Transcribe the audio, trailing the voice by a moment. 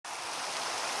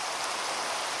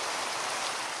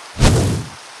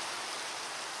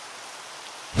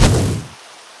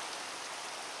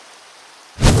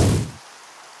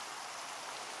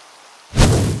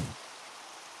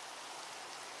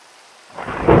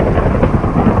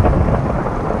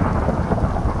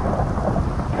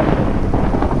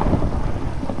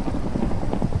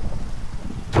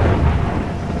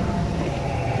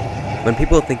When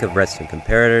people think of redstone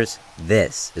comparators,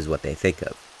 this is what they think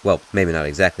of. Well, maybe not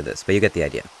exactly this, but you get the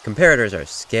idea. Comparators are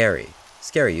scary.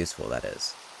 Scary useful, that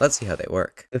is. Let's see how they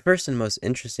work. The first and most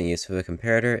interesting use of a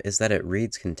comparator is that it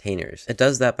reads containers. It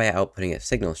does that by outputting a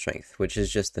signal strength, which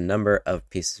is just the number of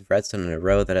pieces of redstone in a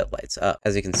row that it lights up.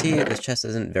 As you can see, this chest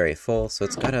isn't very full, so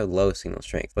it's got a low signal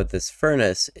strength. But this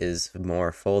furnace is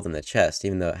more full than the chest.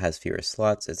 Even though it has fewer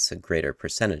slots, it's a greater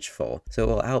percentage full, so it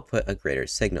will output a greater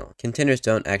signal. Containers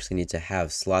don't actually need to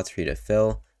have slots for you to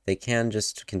fill. They can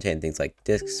just contain things like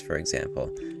disks, for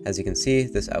example. As you can see,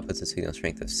 this outputs a signal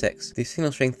strength of 6. The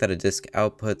signal strength that a disk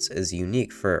outputs is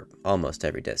unique for almost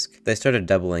every disk. They started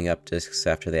doubling up disks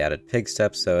after they added pig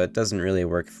steps, so it doesn't really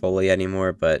work fully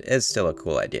anymore, but it's still a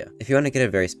cool idea. If you want to get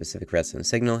a very specific redstone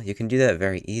signal, you can do that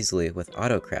very easily with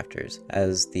auto crafters,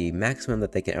 as the maximum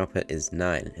that they can output is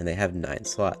 9, and they have 9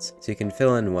 slots. So you can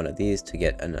fill in one of these to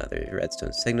get another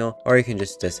redstone signal, or you can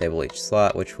just disable each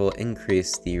slot, which will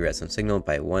increase the redstone signal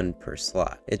by 1 per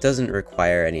slot. It doesn't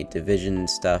require any division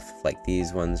stuff like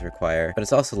these ones require, but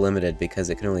it's also limited because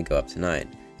it can only go up to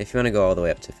 9. If you want to go all the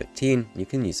way up to 15, you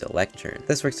can use a lectern.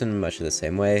 This works in much of the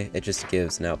same way, it just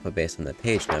gives an output based on the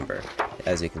page number.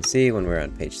 As you can see, when we're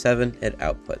on page 7, it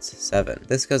outputs 7.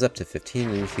 This goes up to 15,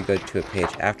 and if you go to a page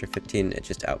after 15, it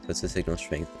just outputs a signal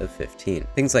strength of 15.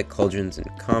 Things like cauldrons and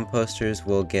composters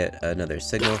will get another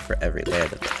signal for every layer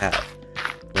that they have.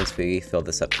 Once we fill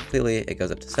this up completely, it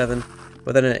goes up to 7,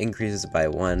 but then it increases by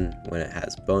 1 when it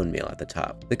has bone meal at the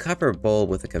top. The copper bowl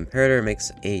with a comparator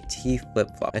makes a T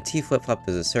flip-flop. A T flip-flop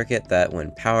is a circuit that,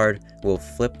 when powered, will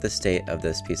flip the state of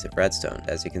this piece of redstone.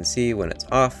 As you can see, when it's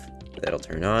off, it'll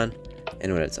turn on,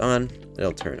 and when it's on,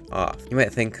 it'll turn off. You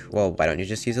might think, well, why don't you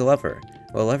just use a lever?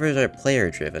 Well, levers are player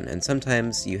driven, and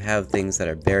sometimes you have things that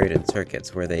are buried in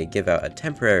circuits where they give out a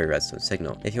temporary redstone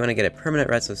signal. If you want to get a permanent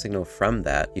redstone signal from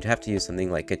that, you'd have to use something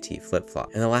like a T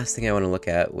flip-flop. And the last thing I want to look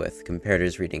at with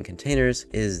comparators reading containers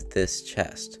is this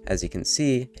chest. As you can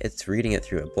see, it's reading it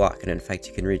through a block, and in fact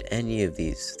you can read any of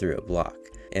these through a block,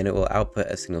 and it will output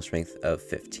a signal strength of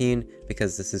 15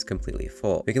 because this is completely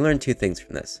full. We can learn 2 things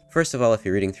from this. First of all, if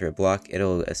you're reading through a block,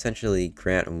 it'll essentially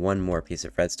grant 1 more piece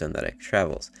of redstone that it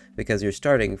travels, because you're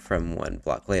starting from 1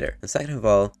 block later. And second of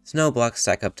all, snow blocks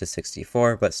stack up to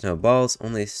 64, but snow balls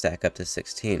only stack up to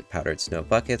 16. Powdered snow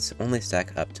buckets only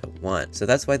stack up to 1. So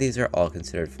that's why these are all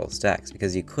considered full stacks,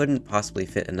 because you couldn't possibly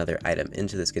fit another item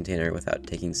into this container without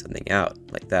taking something out,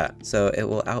 like that. So it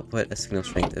will output a signal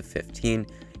strength of 15,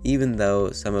 even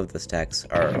though some of the stacks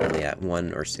are only at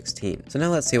 1 or 16. So now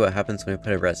let's see what happens when we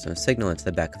put a redstone signal into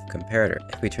the back of a comparator.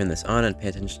 If we turn this on and pay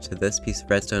attention to this piece of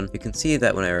redstone, you can see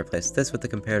that when I replace this with the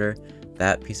comparator,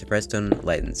 that piece of redstone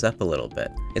lightens up a little bit.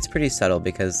 It's pretty subtle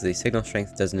because the signal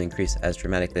strength doesn't increase as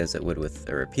dramatically as it would with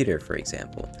a repeater, for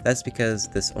example. That's because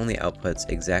this only outputs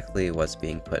exactly what's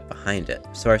being put behind it.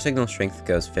 So our signal strength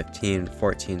goes 15,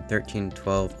 14, 13,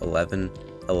 12, 11,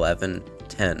 11,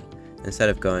 10. Instead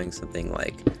of going something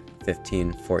like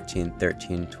 15, 14,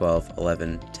 13, 12,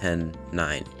 11, 10,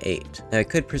 9, 8. Now I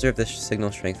could preserve this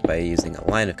signal strength by using a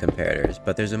line of comparators,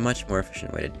 but there's a much more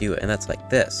efficient way to do it, and that's like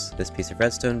this. This piece of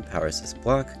redstone powers this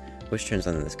block, which turns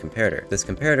on this comparator. This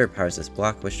comparator powers this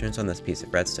block, which turns on this piece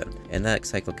of redstone, and that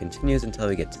cycle continues until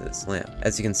we get to this lamp.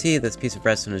 As you can see, this piece of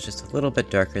redstone is just a little bit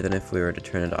darker than if we were to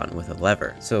turn it on with a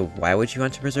lever. So why would you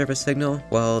want to preserve a signal?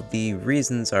 Well, the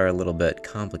reasons are a little bit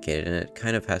complicated, and it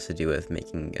kind of has to do with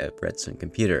making a redstone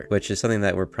computer, which is something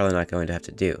that we're probably not going to have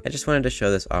to do. I just wanted to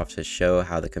show this off to show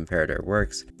how the comparator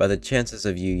works, but the chances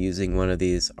of you using one of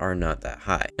these are not that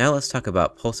high. Now let's talk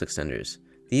about pulse extenders.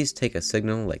 These take a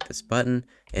signal like this button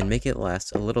and make it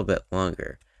last a little bit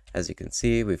longer. As you can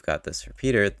see, we've got this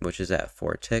repeater, which is at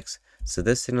 4 ticks, so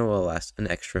this signal will last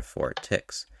an extra 4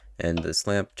 ticks, and this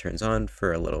lamp turns on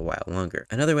for a little while longer.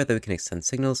 Another way that we can extend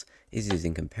signals is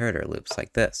using comparator loops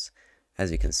like this.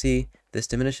 As you can see, this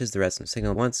diminishes the redstone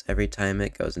signal once every time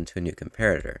it goes into a new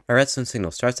comparator. Our redstone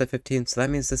signal starts at 15, so that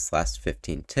means this lasts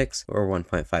 15 ticks, or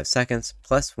 1.5 seconds,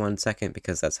 plus 1 second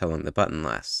because that's how long the button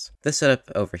lasts. This setup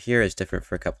over here is different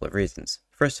for a couple of reasons.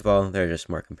 First of all, there are just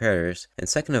more comparators, and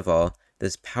second of all,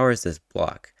 this powers this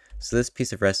block. So this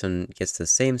piece of redstone gets the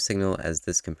same signal as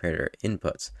this comparator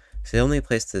inputs. So the only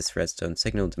place this redstone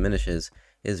signal diminishes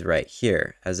is right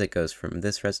here, as it goes from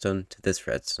this redstone to this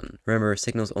redstone. Remember,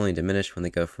 signals only diminish when they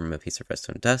go from a piece of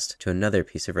redstone dust to another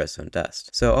piece of redstone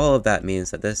dust. So all of that means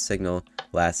that this signal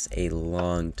lasts a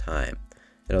long time.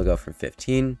 It'll go from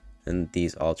 15, and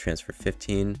these all transfer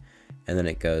 15, and then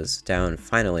it goes down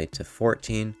finally to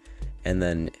 14, and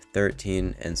then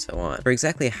 13, and so on. For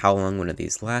exactly how long one of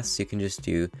these lasts, you can just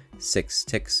do 6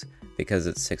 ticks because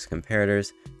it's 6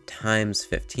 comparators, times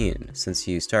 15, since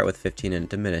you start with 15 and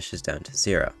diminishes down to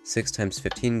 0. 6 times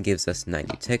 15 gives us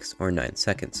 90 ticks, or 9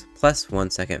 seconds, plus 1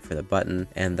 second for the button,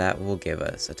 and that will give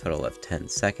us a total of 10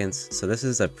 seconds, so this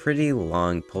is a pretty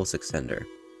long pulse extender.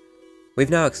 We've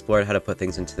now explored how to put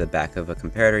things into the back of a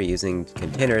comparator using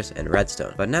containers and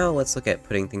redstone, but now let's look at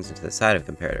putting things into the side of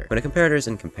a comparator. When a comparator is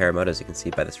in compare mode, as you can see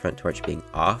by this front torch being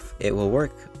off, it will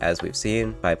work, as we've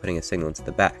seen, by putting a signal into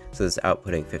the back. So this is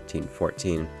outputting 15,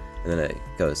 14, and then it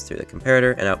goes through the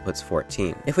comparator and outputs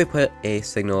 14. If we put a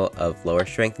signal of lower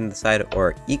strength in the side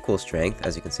or equal strength,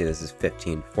 as you can see this is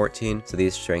 15, 14, so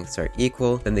these strengths are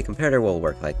equal, then the comparator will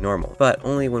work like normal. But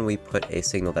only when we put a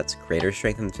signal that's greater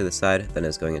strength into the side than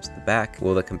is going into the back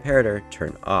will the comparator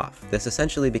turn off. This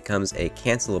essentially becomes a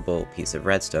cancelable piece of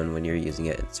redstone when you're using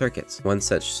it in circuits. One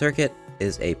such circuit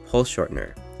is a pulse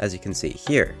shortener, as you can see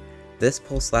here. This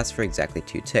pulse lasts for exactly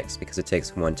 2 ticks because it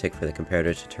takes 1 tick for the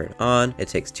comparator to turn on, it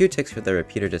takes 2 ticks for the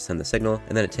repeater to send the signal,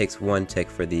 and then it takes 1 tick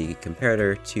for the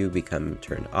comparator to become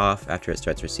turned off after it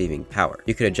starts receiving power.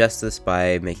 You could adjust this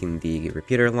by making the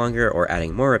repeater longer or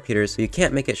adding more repeaters, but you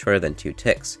can't make it shorter than 2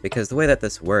 ticks, because the way that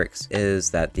this works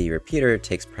is that the repeater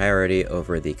takes priority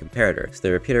over the comparator. So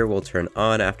the repeater will turn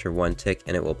on after 1 tick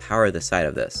and it will power the side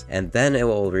of this, and then it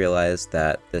will realize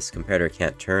that this comparator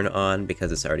can't turn on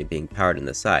because it's already being powered in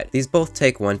the side. These both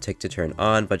take 1 tick to turn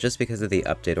on, but just because of the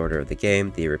update order of the game,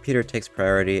 the repeater takes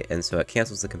priority, and so it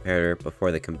cancels the comparator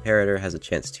before the comparator has a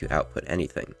chance to output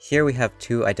anything. Here we have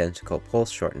 2 identical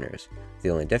pulse shorteners. The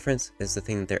only difference is the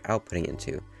thing that they're outputting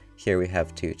into. Here we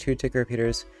have 2 2-tick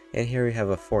repeaters, and here we have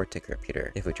a 4-tick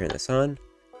repeater. If we turn this on,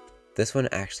 this one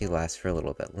actually lasts for a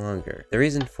little bit longer. The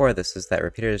reason for this is that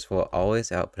repeaters will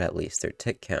always output at least their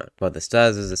tick count. What this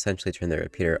does is essentially turn the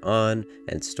repeater on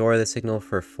and store the signal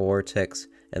for 4 ticks,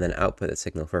 and then output the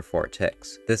signal for 4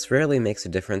 ticks. This rarely makes a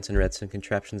difference in redstone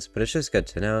contraptions, but it's just good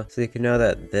to know, so you can know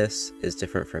that this is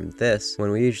different from this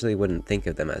when we usually wouldn't think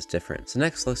of them as different. So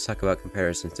next let's talk about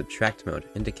comparators in subtract mode,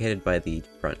 indicated by the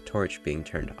front torch being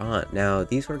turned on. Now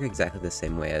these work exactly the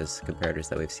same way as comparators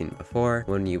that we've seen before,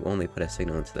 when you only put a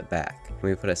signal into the back.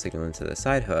 When we put a signal into the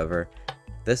side, however,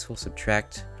 this will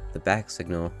subtract the back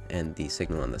signal and the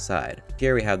signal on the side.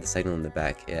 Here we have the signal in the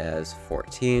back as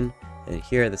 14, and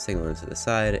here the signal into the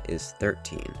side is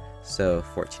 13. So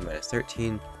 14 minus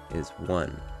 13 is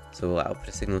 1. So we'll output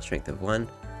a signal strength of 1,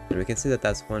 and we can see that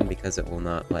that's 1 because it will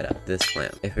not light up this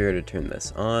lamp. If we were to turn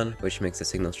this on, which makes a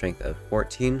signal strength of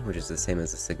 14, which is the same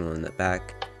as the signal in the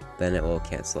back, then it will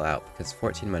cancel out because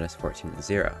 14 minus 14 is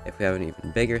 0. If we have an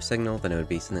even bigger signal, then it would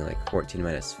be something like 14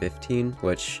 minus 15,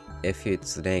 which if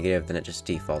it's negative, then it just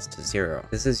defaults to 0.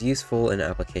 This is useful in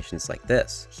applications like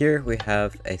this. Here we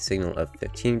have a signal of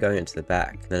 15 going into the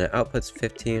back. Then it outputs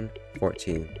 15,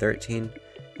 14, 13,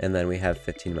 and then we have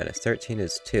 15 minus 13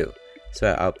 is 2.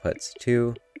 So it outputs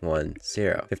 2, 1,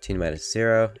 0. 15 minus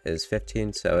 0 is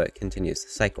 15, so it continues the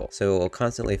cycle. So it will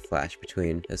constantly flash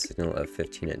between a signal of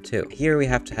 15 and 2. Here we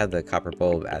have to have the copper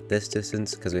bulb at this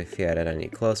distance, because if we had it any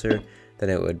closer, then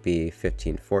it would be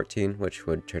 15, 14, which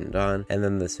would turn it on, and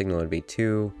then the signal would be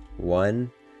 2,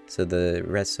 1, so the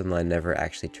redstone line never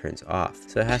actually turns off.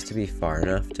 So it has to be far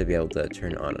enough to be able to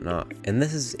turn on and off. And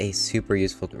this is a super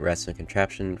useful redstone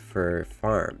contraption for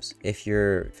farms. If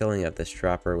you're filling up this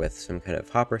dropper with some kind of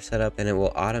hopper setup, then it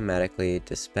will automatically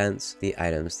dispense the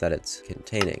items that it's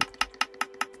containing.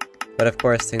 But of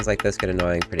course, things like this get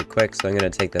annoying pretty quick, so I'm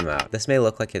going to take them out. This may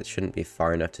look like it shouldn't be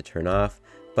far enough to turn off,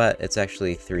 but it's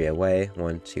actually 3 away,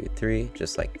 1, 2, 3,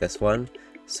 just like this one.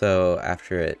 So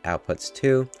after it outputs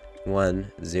 2,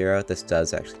 1, 0, this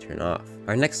does actually turn off.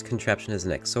 Our next contraption is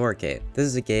an XOR gate. This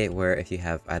is a gate where if you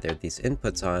have either of these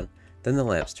inputs on, then the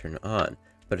lamps turn on,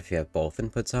 but if you have both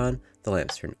inputs on, the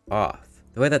lamps turn off.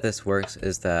 The way that this works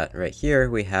is that right here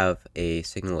we have a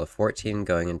signal of 14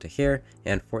 going into here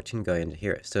and 14 going into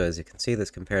here. So as you can see, this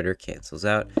comparator cancels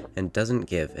out and doesn't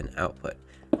give an output.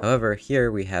 However,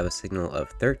 here we have a signal of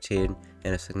 13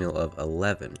 and a signal of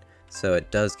 11. So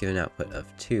it does give an output of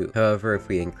 2. However, if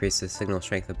we increase the signal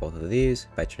strength of both of these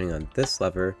by turning on this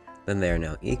lever, then they are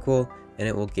now equal, and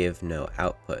it will give no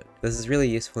output. This is really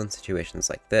useful in situations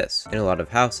like this. In a lot of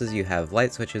houses, you have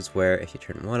light switches where if you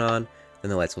turn one on,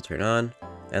 then the lights will turn on,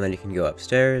 and then you can go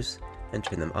upstairs and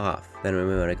turn them off. Then when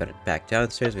we want to go back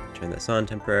downstairs, we can turn this on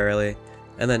temporarily,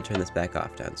 and then turn this back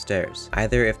off downstairs.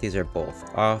 Either if these are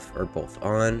both off or both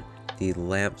on, the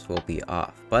lamps will be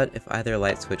off. But if either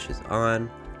light switch is on,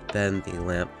 then the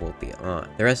lamp will be on.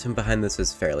 The recipe behind this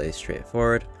is fairly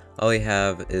straightforward. All we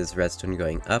have is redstone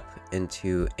going up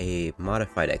into a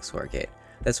modified XOR gate.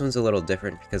 This one's a little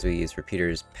different because we use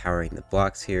repeaters powering the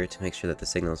blocks here to make sure that the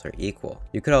signals are equal.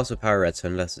 You could also power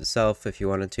redstone dust itself if you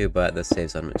wanted to, but this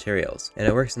saves on materials, and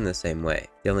it works in the same way.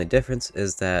 The only difference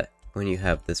is that when you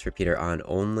have this repeater on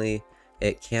only,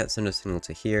 it can't send a signal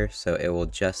to here, so it will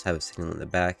just have a signal in the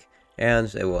back,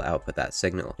 and it will output that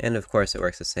signal. And of course it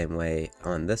works the same way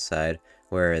on this side,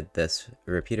 where this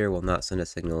repeater will not send a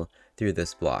signal through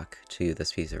this block to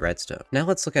this piece of redstone. Now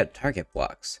let's look at target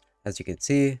blocks. As you can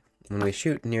see, when we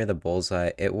shoot near the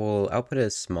bullseye, it will output a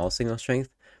small signal strength,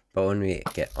 but when we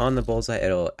get on the bullseye,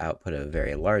 it'll output a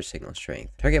very large signal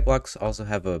strength. Target blocks also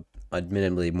have a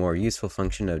admittedly more useful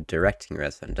function of directing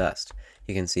redstone dust.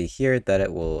 You can see here that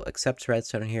it will accept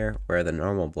redstone here, where the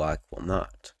normal block will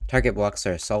not. Target blocks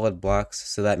are solid blocks,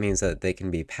 so that means that they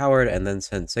can be powered and then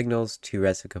send signals to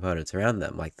redstone components around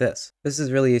them, like this. This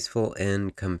is really useful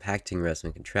in compacting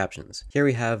redstone contraptions. Here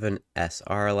we have an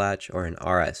SR latch or an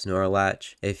RS NOR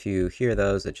latch. If you hear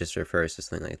those, it just refers to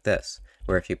something like this,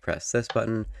 where if you press this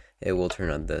button, it will turn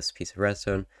on this piece of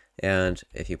redstone, and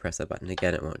if you press that button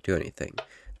again, it won't do anything.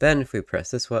 Then if we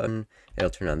press this button, it'll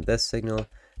turn on this signal,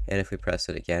 and if we press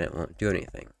it again, it won't do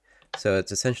anything. So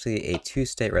it's essentially a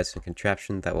two-state redstone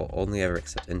contraption that will only ever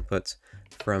accept inputs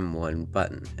from one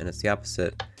button, and it's the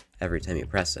opposite every time you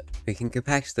press it. We can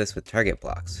compact this with target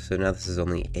blocks, so now this is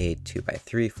only a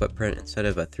 2x3 footprint instead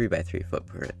of a 3x3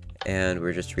 footprint, and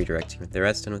we're just redirecting the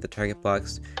redstone with the target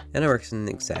blocks, and it works in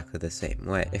exactly the same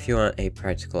way. If you want a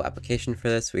practical application for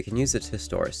this, we can use it to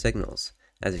store signals.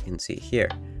 As you can see here,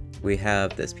 we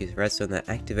have this piece of redstone that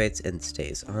activates and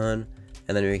stays on,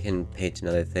 and then we can paint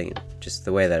another thing. Just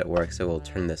the way that it works, it will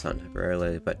turn this on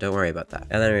temporarily, but don't worry about that.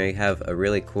 And then we have a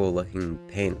really cool looking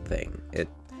paint thing. It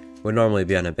would normally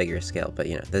be on a bigger scale, but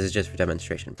this is just for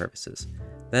demonstration purposes.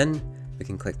 Then we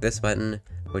can click this button,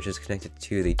 which is connected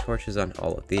to the torches on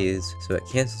all of these, so it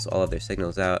cancels all of their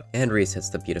signals out and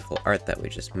resets the beautiful art that we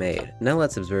just made. Now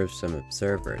let's observe some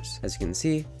observers. As you can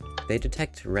see, they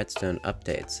detect redstone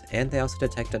updates, and they also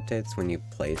detect updates when you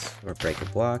place or break a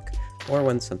block, or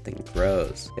when something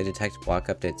grows. They detect block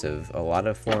updates of a lot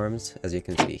of forms, as you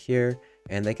can see here,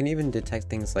 and they can even detect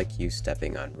things like you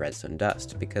stepping on redstone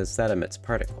dust, because that emits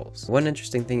particles. One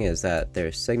interesting thing is that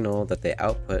their signal that they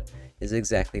output is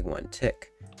exactly 1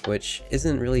 tick, which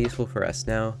isn't really useful for us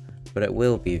now, but it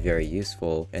will be very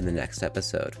useful in the next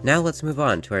episode. Now let's move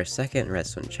on to our second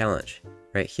redstone challenge.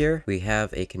 Right here, we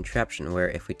have a contraption where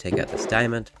if we take out this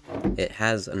diamond, it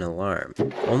has an alarm.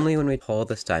 Only when we pull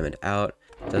this diamond out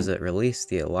does it release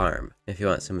the alarm. If you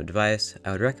want some advice,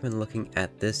 I would recommend looking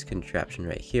at this contraption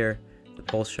right here, the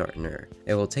pulse shortener.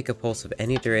 It will take a pulse of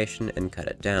any duration and cut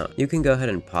it down. You can go ahead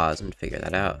and pause and figure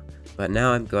that out. But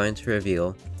now I'm going to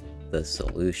reveal the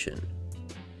solution.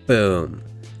 Boom!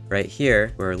 Right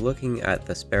here, we're looking at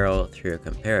this barrel through a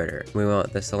comparator. We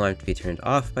want this alarm to be turned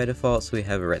off by default, so we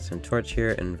have a redstone torch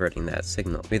here inverting that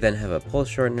signal. We then have a pulse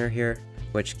shortener here,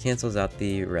 which cancels out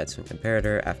the redstone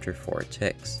comparator after 4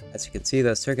 ticks. As you can see,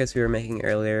 those circuits we were making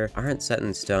earlier aren't set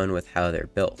in stone with how they're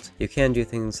built. You can do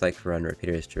things like run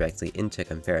repeaters directly into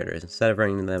comparators instead of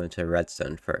running them into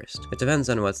redstone first. It depends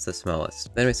on what's the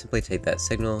smallest. Then we simply take that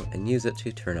signal and use it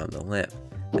to turn on the lamp,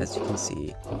 as you can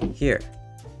see here.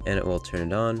 And it will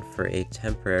turn it on for a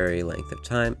temporary length of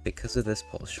time because of this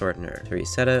pulse shortener. To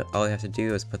reset it, all you have to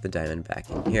do is put the diamond back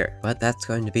in here. But that's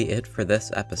going to be it for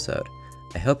this episode.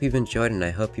 I hope you've enjoyed and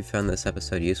I hope you found this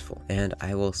episode useful. And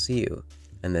I will see you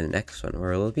in the next one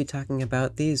where we'll be talking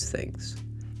about these things.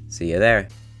 See you there.